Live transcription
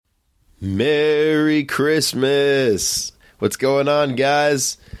Merry Christmas! What's going on,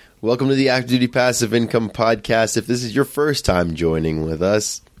 guys? Welcome to the Active Duty Passive Income Podcast. If this is your first time joining with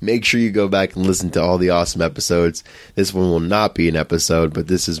us, make sure you go back and listen to all the awesome episodes. This one will not be an episode, but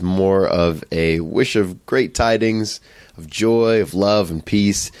this is more of a wish of great tidings, of joy, of love, and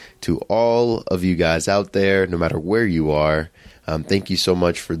peace to all of you guys out there, no matter where you are. Thank you so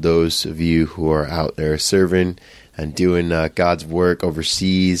much for those of you who are out there serving and doing God's work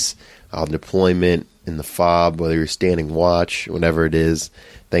overseas, on deployment, in the FOB, whether you're standing watch, whatever it is.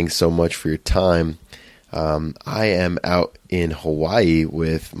 Thanks so much for your time. I am out in Hawaii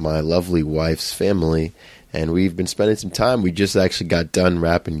with my lovely wife's family, and we've been spending some time. We just actually got done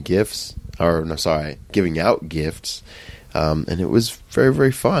giving out gifts, and it was very,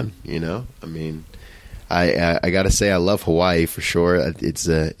 very fun. I got to say I love Hawaii for sure. It's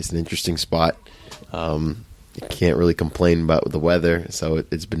an interesting spot. I can't really complain about the weather, so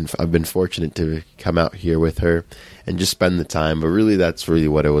I've been fortunate to come out here with her and just spend the time. But really, that's really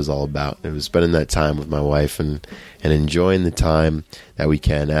what it was all about. It was spending that time with my wife and enjoying the time that we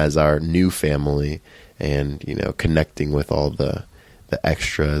can as our new family, and connecting with all the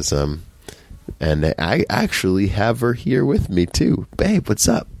extras. And I actually have her here with me too. Babe, what's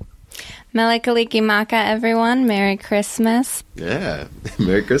up? Mele Kalikimaka, everyone. Merry Christmas. Yeah,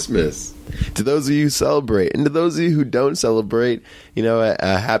 Merry Christmas. To those of you who celebrate, and to those of you who don't celebrate,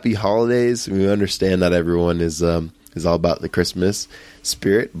 happy holidays. We understand not everyone is all about the Christmas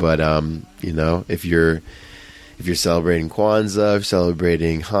spirit, but if you're celebrating Kwanzaa,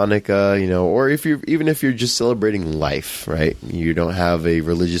 celebrating Hanukkah, or if you're just celebrating life, right? You don't have a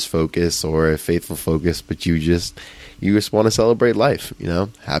religious focus or a faithful focus, but you just want to celebrate life,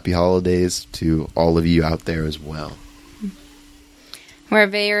 Happy holidays to all of you out there as well. We're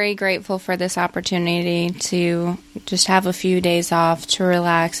very grateful for this opportunity to just have a few days off, to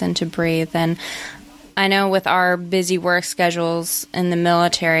relax and to breathe. And I know with our busy work schedules in the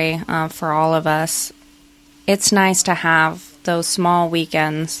military, for all of us, it's nice to have those small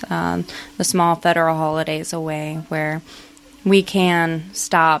weekends, the small federal holidays away where we can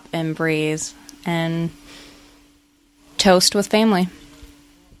stop and breathe and toast with family.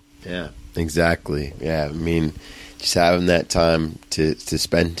 Yeah, exactly. Yeah, just having that time to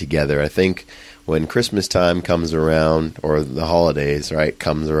spend together. I think when Christmas time comes around, or the holidays, right,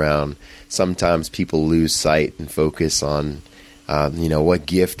 comes around, sometimes people lose sight and focus on, what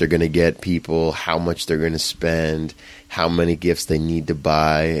gift they're going to get people, how much they're going to spend, how many gifts they need to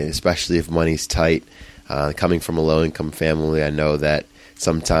buy, especially if money's tight. Coming from a low-income family, I know that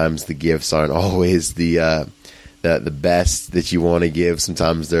sometimes the gifts aren't always the best that you want to give.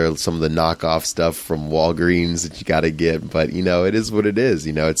 Sometimes there are some of the knockoff stuff from Walgreens that you got to get, but it is what it is.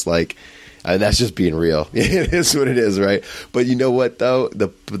 It's like, and that's just being real. It is what it is, right? But you know what though?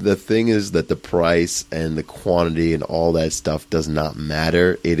 The thing is that the price and the quantity and all that stuff does not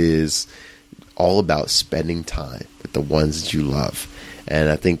matter. It is all about spending time with the ones that you love. And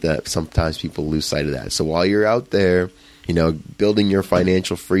I think that sometimes people lose sight of that. So while you're out there, building your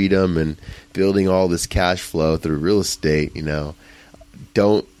financial freedom and building all this cash flow through real estate,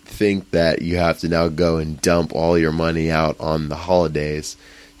 don't think that you have to now go and dump all your money out on the holidays.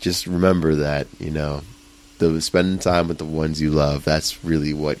 Just remember that, the spending time with the ones you love, that's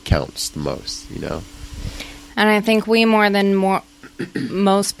really what counts the most, And I think we more than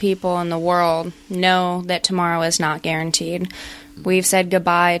most people in the world know that tomorrow is not guaranteed. We've said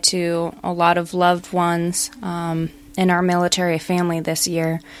goodbye to a lot of loved ones, in our military family this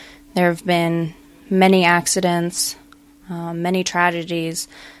year. There have been many accidents, many tragedies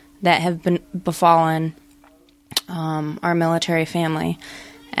that have been befallen our military family.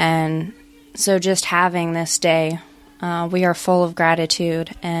 And so just having this day, we are full of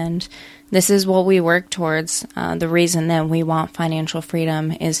gratitude, and this is what we work towards. The reason that we want financial freedom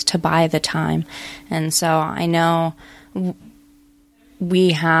is to buy the time. And so I know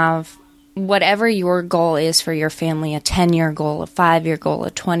we have, whatever your goal is for your family, a 10-year goal, a 5-year goal,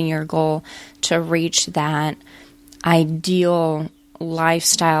 a 20-year goal, to reach that ideal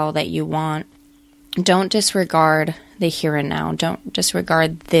lifestyle that you want, don't disregard the here and now. Don't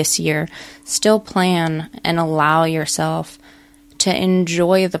disregard this year. Still plan and allow yourself to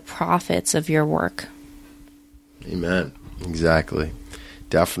enjoy the profits of your work. Amen. Exactly.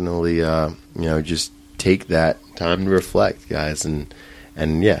 Definitely, just take that time to reflect, guys. And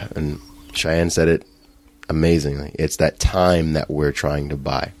Cheyenne said it amazingly. It's that time that we're trying to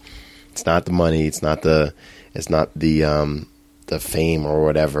buy. It's not the money. It's not the fame or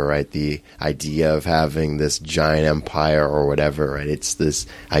whatever, right? The idea of having this giant empire or whatever, right? It's this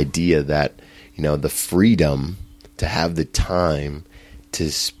idea that, the freedom to have the time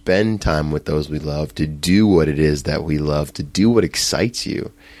to spend time with those we love, to do what it is that we love, to do what excites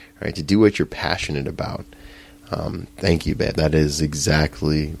you, right? To do what you're passionate about. Thank you, babe. That is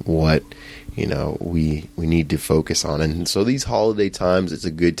exactly what, we need to focus on. And so these holiday times, it's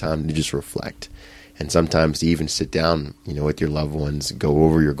a good time to just reflect. And sometimes to even sit down, with your loved ones, go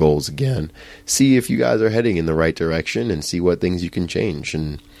over your goals again, see if you guys are heading in the right direction and see what things you can change.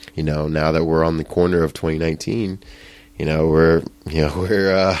 And, now that we're on the corner of 2019, we're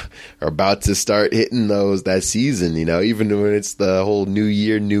about to start hitting that season, even when it's the whole new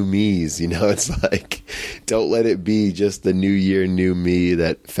year, new me's, it's like, don't let it be just the new year, new me,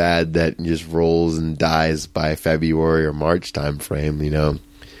 that fad that just rolls and dies by February or March time frame,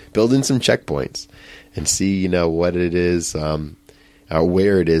 build in some checkpoints and see, what it is,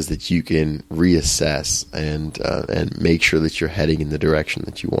 where it is that you can reassess and make sure that you're heading in the direction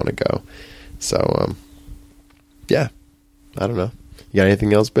that you want to go. So, yeah. I don't know. You got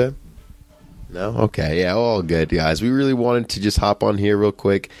anything else, babe? No? Okay. Yeah, all good, guys. We really wanted to just hop on here real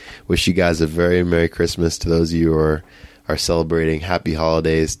quick. Wish you guys a very Merry Christmas to those of you who are celebrating. Happy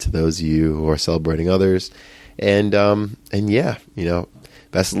holidays to those of you who are celebrating others. And yeah,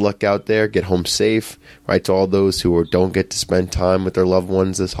 best of luck out there. Get home safe. Right, to all those who don't get to spend time with their loved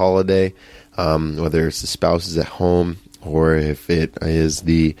ones this holiday, whether it's the spouses at home or if it is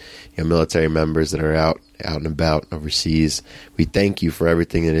the military members that are out and about overseas. We thank you for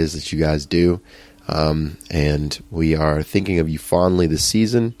everything it is that you guys do. And we are thinking of you fondly this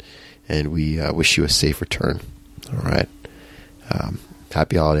season, and we wish you a safe return. All right.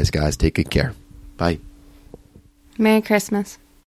 Happy holidays, guys. Take good care. Bye. Merry Christmas.